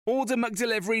 Perfect. Order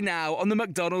McDelivery now on the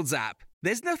McDonald's app.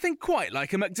 There's nothing quite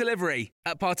like a McDelivery.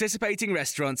 At participating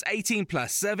restaurants, 18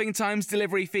 plus, serving times,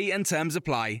 delivery fee and terms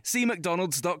apply. See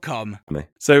mcdonalds.com.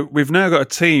 So we've now got a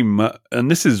team,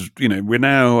 and this is, we're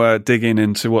now digging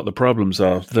into what the problems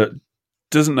are, that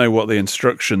doesn't know what the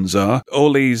instructions are.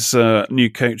 All these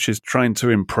new coaches trying to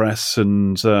impress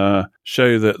and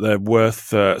show that they're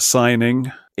worth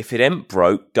signing. If it ain't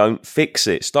broke, don't fix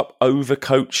it. Stop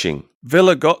over-coaching.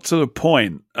 Villa got to the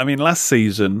point, last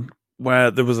season,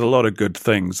 where there was a lot of good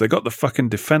things. They got the fucking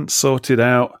defense sorted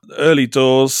out. Early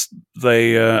doors,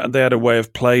 they had a way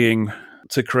of playing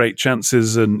to create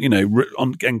chances and,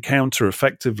 and counter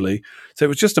effectively. So it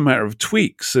was just a matter of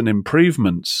tweaks and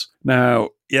improvements. Now,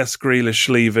 yes, Grealish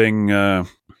leaving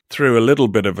threw a little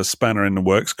bit of a spanner in the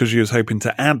works because he was hoping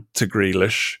to add to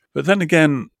Grealish. But then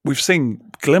again, we've seen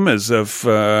glimmers of,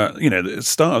 the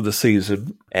start of the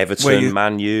season. Everton,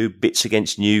 Man U, bits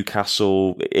against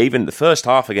Newcastle, even the first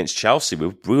half against Chelsea,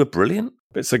 we were brilliant.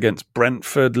 Bits against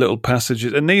Brentford, little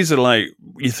passages. And these are like,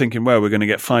 you're thinking, well, we're going to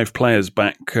get 5 players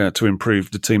back to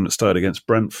improve the team that started against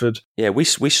Brentford. Yeah, we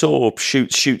saw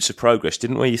shoots of progress,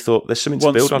 didn't we? You thought there's something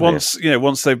to build on here.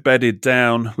 Once they've bedded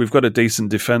down, we've got a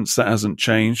decent defence that hasn't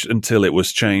changed until it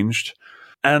was changed.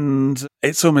 And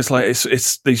it's almost like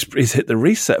he's hit the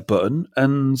reset button,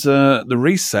 and the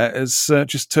reset has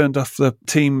just turned off the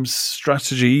team's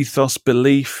strategy, ethos,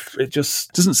 belief. It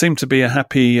just doesn't seem to be a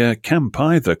happy camp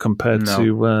either compared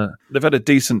to... they've had a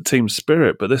decent team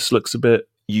spirit, but this looks a bit...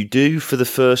 You do, for the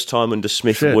first time under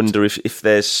Smith, wonder if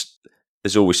there's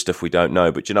always stuff we don't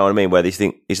know, but do you know what I mean? Where they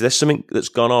think, is there something that's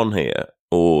gone on here?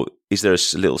 Or is there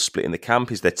a little split in the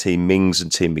camp? Is there Team Mings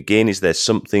and Team McGinn? Is there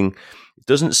something... It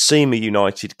doesn't seem a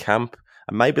united camp,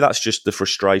 and maybe that's just the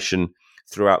frustration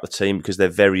throughout the team because they're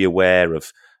very aware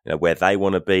of where they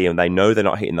want to be and they know they're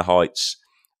not hitting the heights.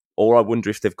 Or I wonder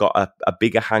if they've got a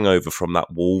bigger hangover from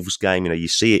that Wolves game. You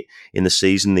see it in the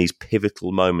season, these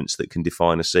pivotal moments that can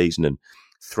define a season, and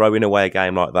throwing away a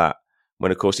game like that.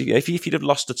 When, of course, if you'd have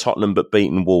lost to Tottenham but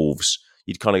beaten Wolves,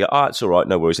 you'd kind of go, it's all right,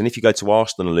 no worries. And if you go to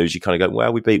Arsenal and lose, you kind of go,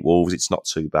 well, we beat Wolves, it's not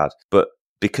too bad. But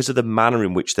because of the manner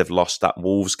in which they've lost that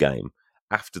Wolves game,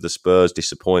 after the Spurs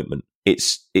disappointment,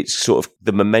 it's sort of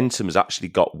the momentum has actually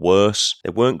got worse. They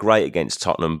weren't great against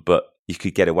Tottenham, but you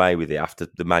could get away with it after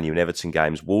the Man U and Everton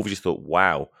games. Wolves, you thought,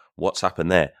 wow, what's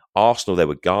happened there? Arsenal, they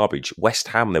were garbage. West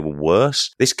Ham, they were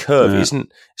worse. This curve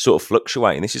isn't sort of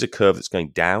fluctuating. This is a curve that's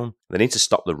going down. They need to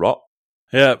stop the rot.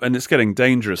 Yeah, and it's getting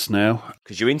dangerous now.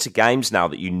 Because you're into games now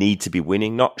that you need to be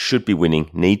winning, not should be winning,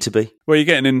 need to be. Well, you're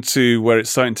getting into where it's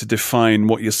starting to define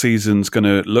what your season's going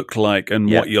to look like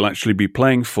and what you'll actually be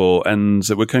playing for. And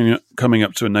we're coming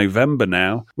up to November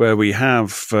now, where we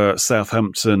have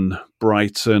Southampton,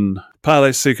 Brighton,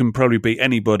 Palace, who can probably beat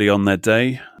anybody on their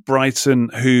day. Brighton,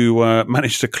 who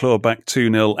managed to claw back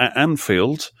 2-0 at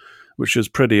Anfield, which was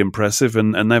pretty impressive,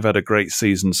 and they've had a great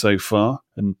season so far.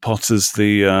 And Potter's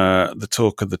the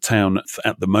talk of the town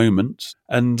at the moment.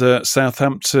 And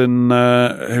Southampton,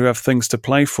 who have things to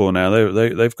play for now,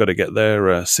 they've got to get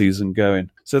their season going.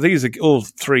 So these are all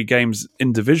 3 games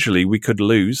individually we could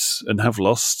lose and have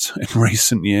lost in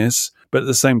recent years. But at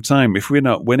the same time, if we're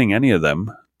not winning any of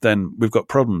them, then we've got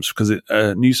problems because,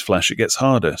 newsflash, it gets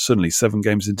harder. Suddenly, 7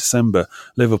 games in December,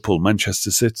 Liverpool, Manchester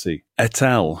City, et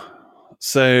al.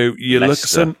 So you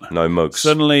Leicester, no mugs.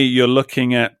 Suddenly you're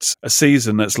looking at a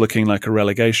season that's looking like a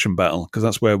relegation battle because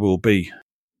that's where we'll be.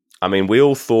 I mean, we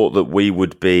all thought that we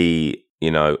would be,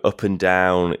 up and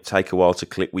down, take a while to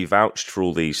click. We vouched for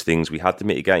all these things. We had the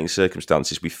mitigating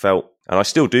circumstances. We felt, and I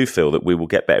still do feel, that we will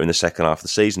get better in the second half of the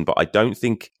season, but I don't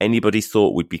think anybody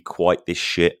thought we'd be quite this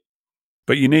shit.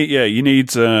 But you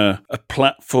need a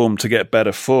platform to get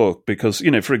better for because,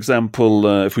 for example,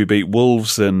 if we beat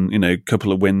Wolves and, a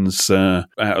couple of wins out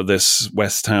of this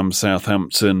West Ham,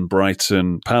 Southampton,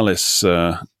 Brighton, Palace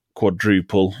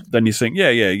quadruple, then you think,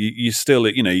 you still,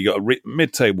 you got a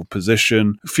mid-table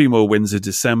position, a few more wins in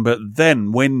December,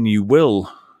 then when you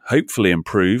will hopefully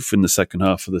improve in the second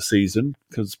half of the season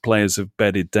because players have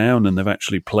bedded down and they've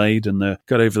actually played and they've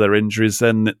got over their injuries,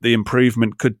 then the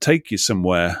improvement could take you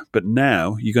somewhere. But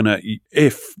now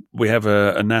if we have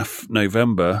a naff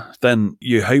November, then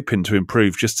you're hoping to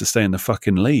improve just to stay in the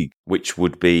fucking league. Which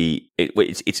would be,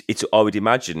 it's I would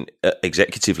imagine at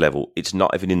executive level, it's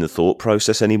not even in the thought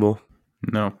process anymore.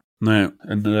 No.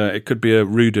 And it could be a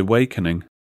rude awakening.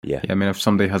 Yeah, I mean, if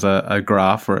somebody has a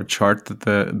graph or a chart that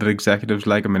the executives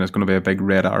like, I mean, it's going to be a big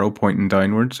red arrow pointing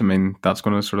downwards. I mean, that's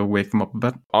going to sort of wake them up a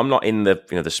bit. I'm not in the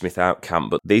the Smith out camp,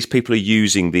 but these people are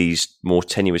using these more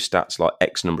tenuous stats like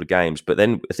X number of games. But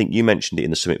then I think you mentioned it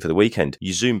in the Summit for the weekend.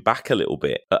 You zoom back a little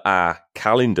bit at our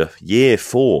calendar year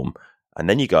form, and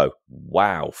then you go,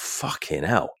 wow, fucking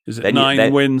hell. Is it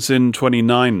 9 wins in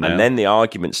 29 now? And then the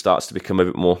argument starts to become a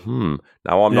bit more,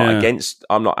 Now,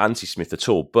 I'm not anti-Smith at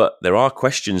all, but there are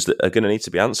questions that are going to need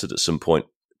to be answered at some point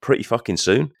pretty fucking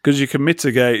soon. Because you can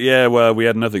mitigate, we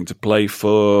had nothing to play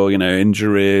for,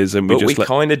 injuries. And we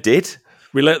kind of did.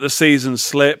 We let the season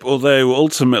slip, although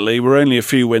ultimately we're only a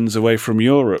few wins away from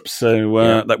Europe,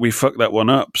 so that we fucked that one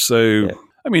up. So... Yeah.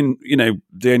 I mean,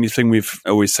 the only thing we've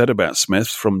always said about Smith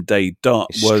from day dot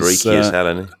was streaky as hell,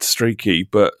 isn't he? Streaky,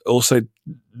 but also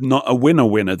not a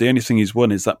winner. The only thing he's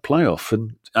won is that playoff,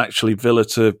 and actually Villa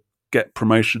to get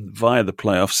promotion via the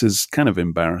playoffs is kind of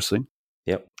embarrassing.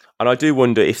 Yep. And I do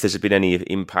wonder if there's been any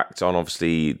impact on,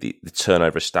 obviously, the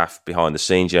turnover of staff behind the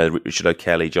scenes. Richard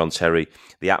O'Kelly, John Terry,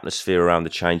 the atmosphere around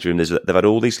the change room. They've had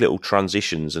all these little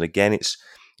transitions, and again, it's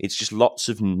just lots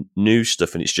of new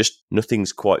stuff, and it's just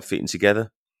nothing's quite fitting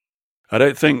together. I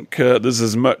don't think there's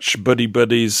as much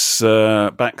buddies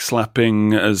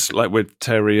backslapping as like with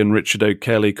Terry and Richard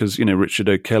O'Kelly, because Richard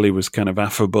O'Kelly was kind of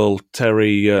affable.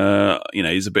 Terry,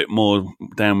 he's a bit more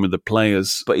down with the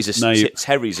players. But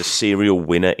Terry's a serial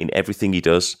winner in everything he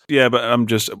does. Yeah, but I'm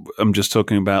just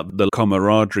talking about the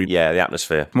camaraderie. Yeah, the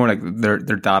atmosphere. More like they're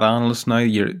data analysts now.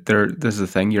 This is the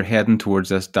thing. You're heading towards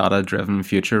this data-driven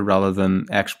future rather than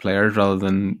ex-players, rather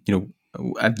than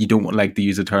you don't like to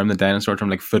use the term, the dinosaur term,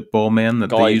 like football men. That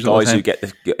they use guys who get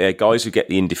the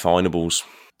indefinables,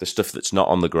 the stuff that's not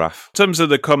on the graph. In terms of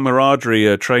the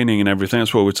camaraderie, training and everything,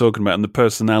 that's what we're talking about. And the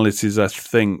personalities, I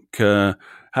think,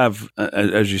 have,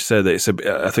 as you said,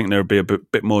 I think they'll be a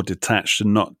bit more detached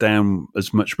and not down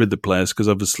as much with the players, because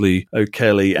obviously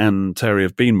O'Kelly and Terry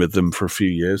have been with them for a few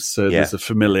years, so there's a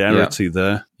familiarity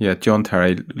there. Yeah, John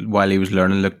Terry, while he was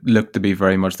learning, looked to be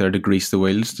very much there to grease the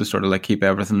wheels, to sort of like keep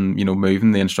everything,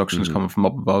 moving. The instructions coming from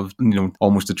up above,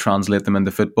 almost to translate them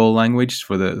into football language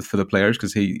for the players,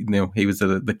 because he was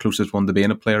the closest one to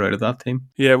being a player out of that team.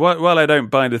 Yeah, while I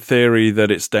don't buy the theory that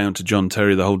it's down to John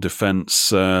Terry, the whole defence,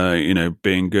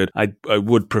 being good, I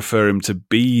would prefer him to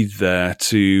be there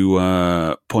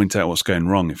to point out what's going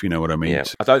wrong, if you know what I mean. Yeah,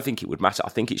 I don't think it would matter. I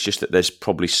think it's just that there's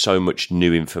probably so much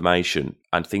new information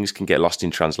and things can get lost in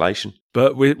translation.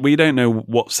 But we don't know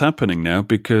what's happening now,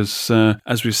 because,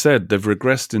 as we said, they've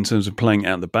regressed in terms of playing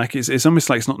out the back. It's almost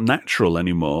like it's not natural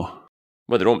anymore.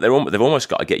 Well, they've almost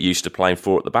got to get used to playing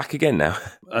 4 at the back again now.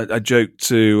 I joked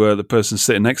to the person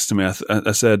sitting next to me.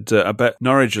 I said, I bet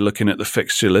Norwich are looking at the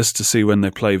fixture list to see when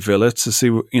they play Villa, to see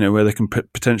where they can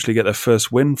potentially get their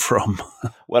first win from.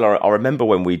 Well, I remember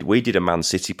when we did a Man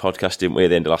City podcast, didn't we, at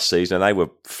the end of last season, and they were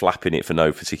flapping it for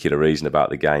no particular reason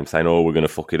about the game, saying, we're going to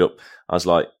fuck it up. I was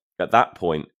like, at that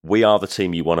point, we are the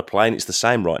team you want to play, and it's the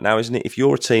same right now, isn't it? If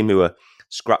you're a team who are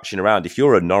scratching around, if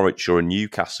you're a Norwich or a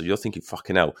Newcastle, you're thinking,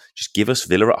 fucking hell, just give us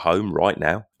Villa at home right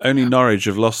now. Only Norwich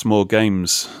have lost more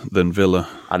games than Villa.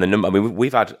 And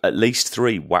we've had at least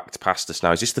 3 whacked past us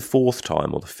now. Is this the 4th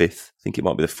time or the 5th? I think it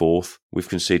might be the 4th. We've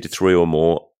conceded 3 or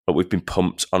more, but we've been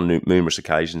pumped on numerous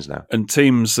occasions now. And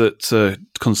teams that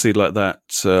concede like that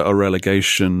are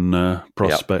relegation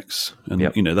prospects.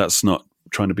 Yep. And, that's not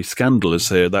trying to be scandalous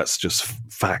here. That's just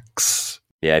facts.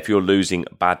 Yeah, if you're losing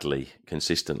badly,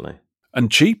 consistently. And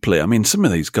cheaply. I mean, some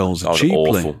of these goals are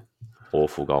cheaply.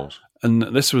 Awful goals. And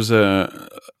this was a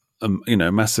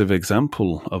massive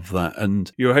example of that. And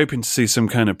you were hoping to see some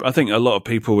kind of, I think a lot of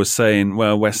people were saying,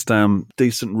 well, West Ham,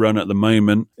 decent run at the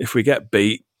moment. If we get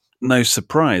beat, no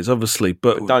surprise, obviously,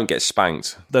 but don't get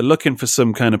spanked. They're looking for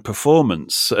some kind of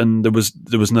performance, and there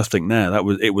was nothing there.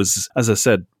 It was, as I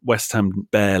said, West Ham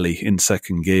barely in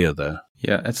second gear there.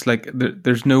 Yeah, it's like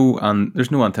there's no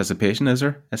anticipation, is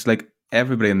there? It's like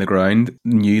everybody in the ground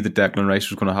knew that Declan Rice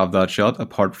was going to have that shot,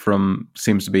 apart from,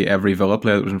 seems to be, every Villa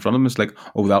player that was in front of him. It's like,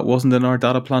 that wasn't in our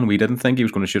data plan. We didn't think he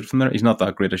was going to shoot from there. He's not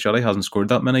that great a shot. He hasn't scored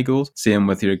that many goals. Same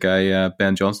with your guy,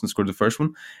 Ben Johnson, scored the first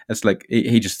one. It's like,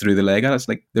 he just threw the leg at it. It's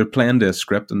like they're playing to a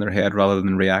script in their head rather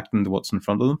than reacting to what's in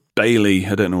front of them. Bailey,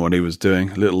 I don't know what he was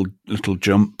doing. Little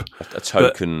jump. A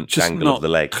token dangle of the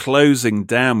leg. Closing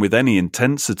down with any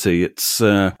intensity. It's,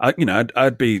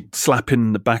 I'd be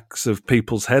slapping the backs of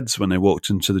people's heads when they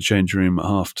walked into the change room at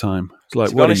half time. It's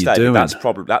like, what are you doing?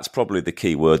 That's probably the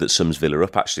key word that sums Villa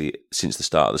up, actually, since the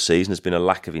start of the season. Has been a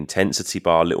lack of intensity,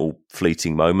 bar little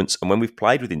fleeting moments. And when we've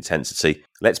played with intensity,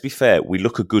 let's be fair, we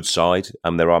look a good side,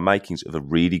 and there are makings of a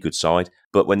really good side.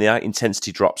 But when the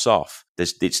intensity drops off,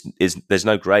 there's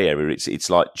no grey area. It's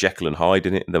like Jekyll and Hyde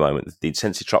in it at the moment. The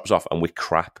intensity drops off, and we're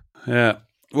crap. Yeah.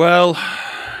 Well,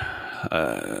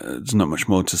 there's not much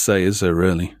more to say, is there,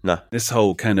 really? No. This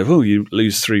whole kind of, you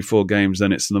lose 3-4 games,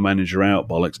 then it's the manager out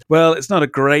bollocks. Well, it's not a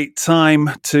great time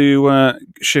to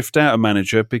shift out a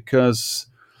manager, because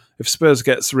if Spurs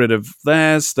gets rid of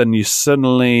theirs, then you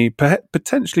suddenly,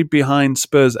 potentially behind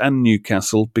Spurs and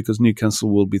Newcastle, because Newcastle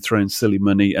will be throwing silly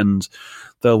money and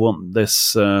they'll want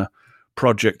this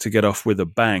project to get off with a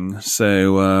bang,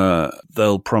 so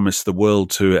they'll promise the world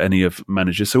to any of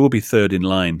managers. So we'll be third in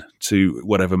line to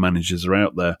whatever managers are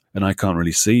out there, and I can't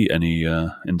really see any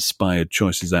inspired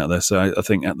choices out there. So I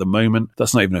think at the moment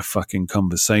that's not even a fucking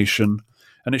conversation.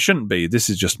 And it shouldn't be. This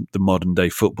is just the modern day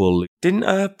football.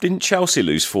 Didn't Chelsea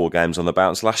lose 4 games on the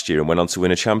bounce last year and went on to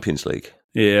win a Champions League?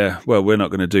 Yeah, well, we're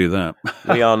not going to do that.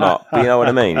 We are not. But you know what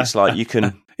I mean? It's like you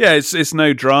can... Yeah, it's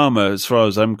no drama as far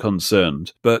as I'm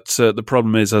concerned. But the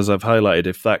problem is, as I've highlighted,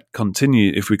 if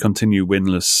we continue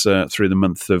winless through the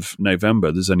month of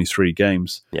November, there's only 3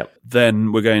 games. Yep.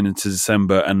 Then we're going into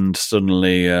December, and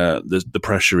suddenly the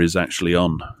pressure is actually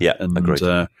on. Yeah, and agreed.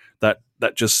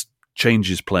 That just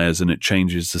changes players, and it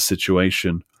changes the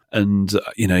situation. And,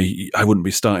 I wouldn't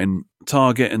be starting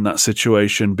Targett in that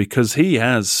situation because he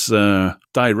has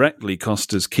directly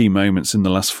cost us key moments in the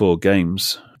last 4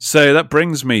 games. So that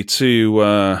brings me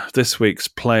to this week's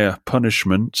player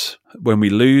punishment. When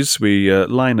we lose, we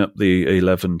line up the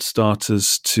 11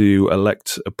 starters to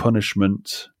elect a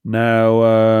punishment. Now,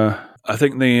 I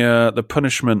think the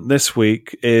punishment this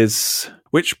week is,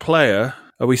 which player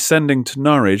are we sending to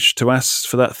Norwich to ask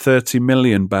for that 30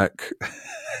 million back?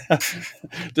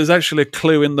 There's actually a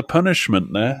clue in the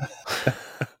punishment there.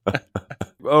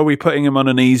 Are we putting him on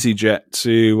an EasyJet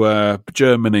to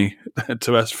Germany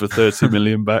to ask for 30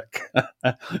 million back?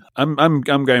 I'm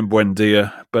going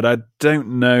Buendia, but I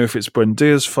don't know if it's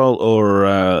Buendia's fault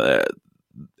or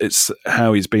it's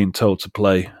how he's being told to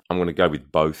play. I'm going to go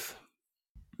with both.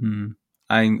 I'm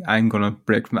going to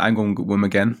go with him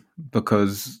again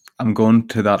because I'm going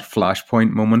to that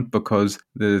flashpoint moment because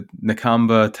the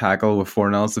Nakamba tackle with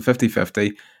Fornals, the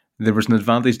 50-50, there was an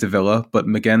advantage to Villa, but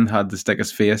McGinn had to stick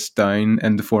his face down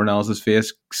into Fornals'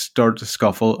 face, start to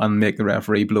scuffle and make the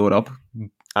referee blow it up.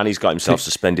 And he's got himself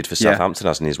suspended for Southampton,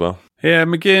 hasn't he, as well? Yeah,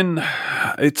 McGinn,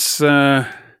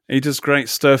 he does great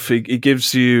stuff. He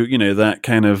gives you, that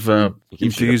kind of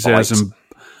enthusiasm.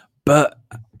 But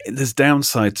there's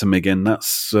downside to McGinn.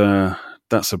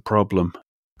 That's a problem.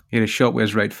 He had a shot with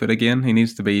his right foot again. He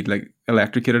needs to be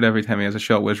electrocuted every time he has a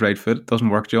shot with his right foot. It doesn't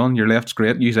work, John. Your left's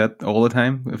great. Use it all the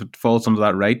time. If it falls onto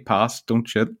that right, pass. Don't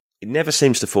shoot. It never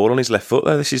seems to fall on his left foot,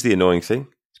 though. This is the annoying thing.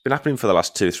 It's been happening for the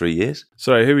last 2 or 3 years.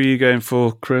 Sorry, who are you going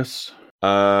for, Chris?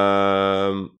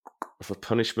 For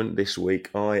punishment this week,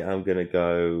 I'm going to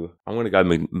go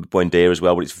Buendia as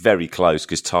well, but it's very close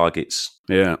because Targett's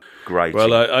great.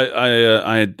 Well,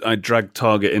 I dragged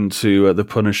Targett into the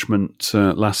punishment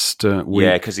last week.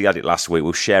 Yeah, because he had it last week.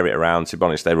 We'll share it around. To be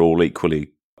honest, they're all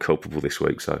equally culpable this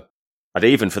week. So I'd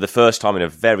even, for the first time in a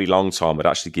very long time, I'd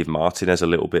actually give Martinez a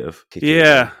little bit of kicking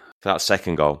for that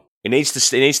second goal. He needs to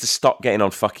stop getting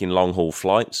on fucking long haul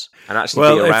flights and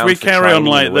actually be around. If we carry on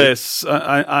like this,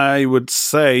 I would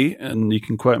say, and you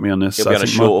can quote me on this, he'll be on a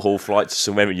short haul flight to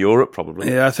somewhere in Europe,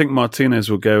 probably. Yeah, I think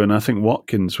Martinez will go, and I think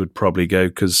Watkins would probably go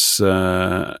because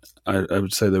I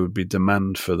would say there would be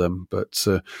demand for them. But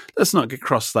let's not get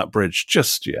across that bridge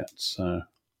just yet.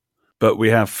 But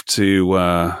we have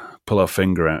to pull our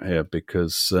finger out here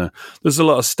because there's a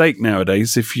lot of stake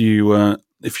nowadays if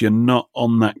you're not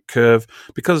on that curve,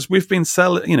 because we've been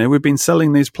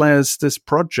selling these players this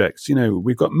project.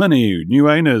 We've got money, new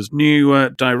owners, new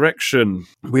direction.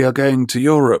 We are going to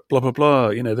Europe, blah, blah, blah.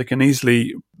 They can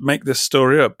easily make this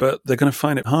story up, but they're going to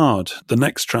find it hard, the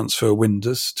next transfer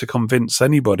windows, to convince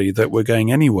anybody that we're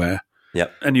going anywhere.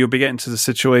 Yep. And you'll be getting to the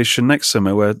situation next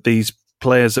summer where these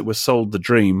players that were sold the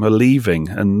dream are leaving,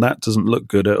 and that doesn't look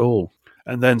good at all.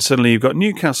 And then suddenly you've got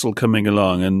Newcastle coming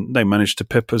along, and they managed to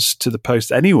pip us to the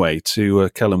post anyway to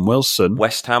Callum Wilson.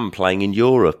 West Ham playing in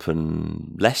Europe,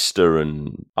 and Leicester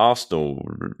and Arsenal,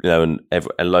 and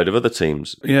a load of other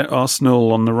teams. Yeah,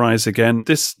 Arsenal on the rise again.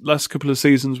 This last couple of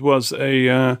seasons was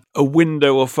a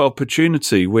window of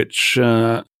opportunity, which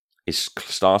is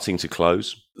starting to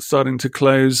close.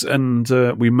 And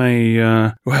we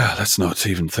may let's not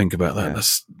even think about that. Yeah.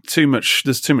 There's too much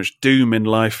doom in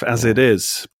life as it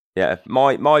is. Yeah,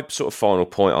 my sort of final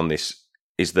point on this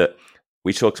is that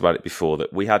we talked about it before,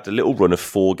 that we had a little run of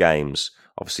 4 games,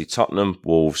 obviously Tottenham,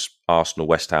 Wolves, Arsenal,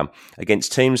 West Ham,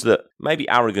 against teams that maybe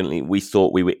arrogantly we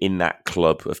thought we were in that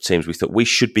club of teams. We thought we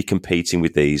should be competing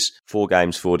with these. 4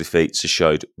 games, 4 defeats has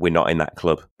showed we're not in that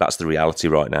club. That's the reality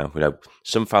right now.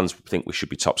 Some fans think we should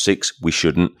be top 6. We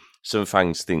shouldn't. Some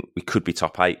fans think we could be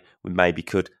top 8. We maybe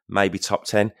could, maybe top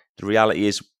 10. The reality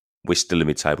is, we're still a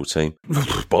mid-table team.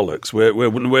 Bollocks!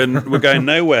 We're going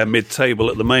nowhere mid-table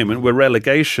at the moment. We're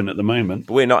relegation at the moment.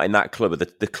 But we're not in that club.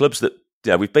 The clubs that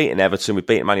we've beaten Everton, we've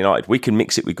beaten Man United. We can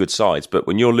mix it with good sides, but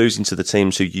when you're losing to the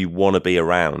teams who you want to be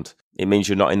around, it means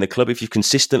you're not in the club. If you've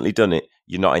consistently done it,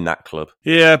 you're not in that club.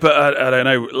 Yeah, but I don't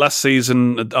know. Last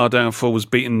season, our downfall was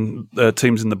beating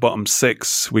teams in the bottom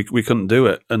 6. We couldn't do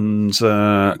it, and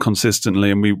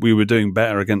consistently, and we were doing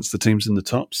better against the teams in the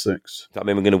top 6. Does that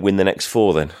mean we're going to win the next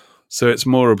 4 then? So it's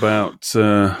more about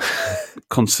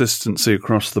consistency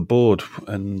across the board.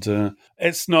 And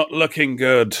it's not looking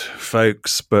good,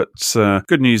 folks. But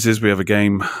good news is we have a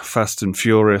game, Fast and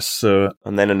Furious. And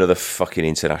then another fucking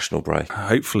international break.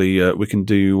 Hopefully we can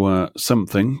do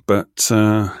something. But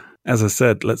as I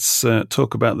said, let's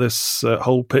talk about this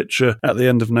whole picture at the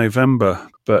end of November.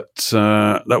 But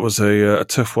that was a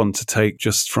tough one to take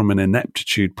just from an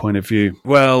ineptitude point of view.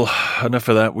 Well, enough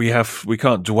of that. We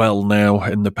can't dwell now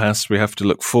in the past. We have to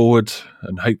look forward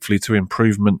and hopefully to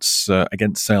improvements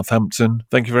against Southampton.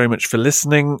 Thank you very much for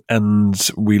listening, and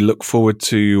we look forward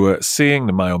to seeing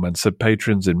the Mailman Said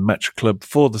patrons in Match Club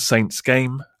for the Saints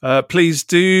game. Please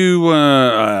do...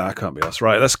 I can't be asked.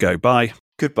 Right, let's go. Bye.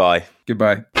 Goodbye.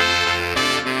 Goodbye.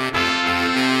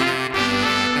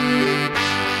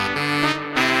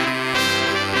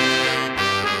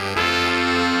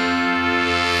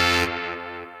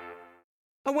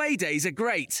 Away days are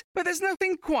great, but there's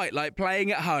nothing quite like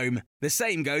playing at home. The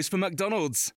same goes for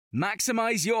McDonald's.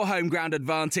 Maximise your home ground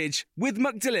advantage with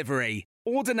McDelivery.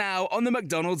 Order now on the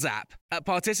McDonald's app. At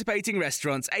participating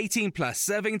restaurants, 18 plus,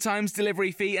 serving times,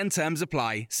 delivery fee and terms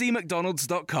apply. See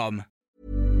mcdonalds.com.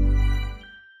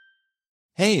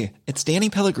 Hey, it's Danny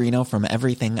Pellegrino from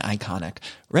Everything Iconic.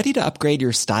 Ready to upgrade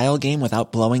your style game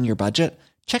without blowing your budget?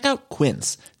 Check out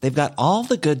Quince. They've got all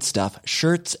the good stuff,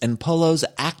 shirts and polos,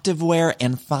 activewear,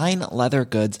 and fine leather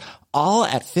goods, all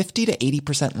at 50 to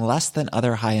 80% less than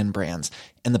other high-end brands.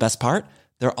 And the best part?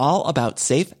 They're all about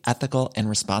safe, ethical, and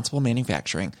responsible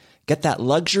manufacturing. Get that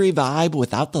luxury vibe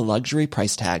without the luxury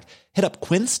price tag. Hit up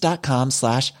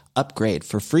quince.com/upgrade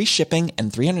for free shipping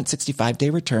and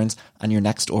 365-day returns on your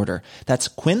next order. That's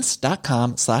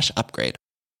quince.com/upgrade.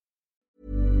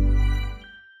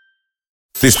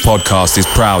 This podcast is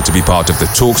proud to be part of the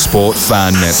TalkSport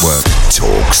Fan Network.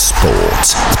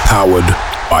 TalkSport. Powered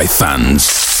by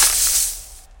fans.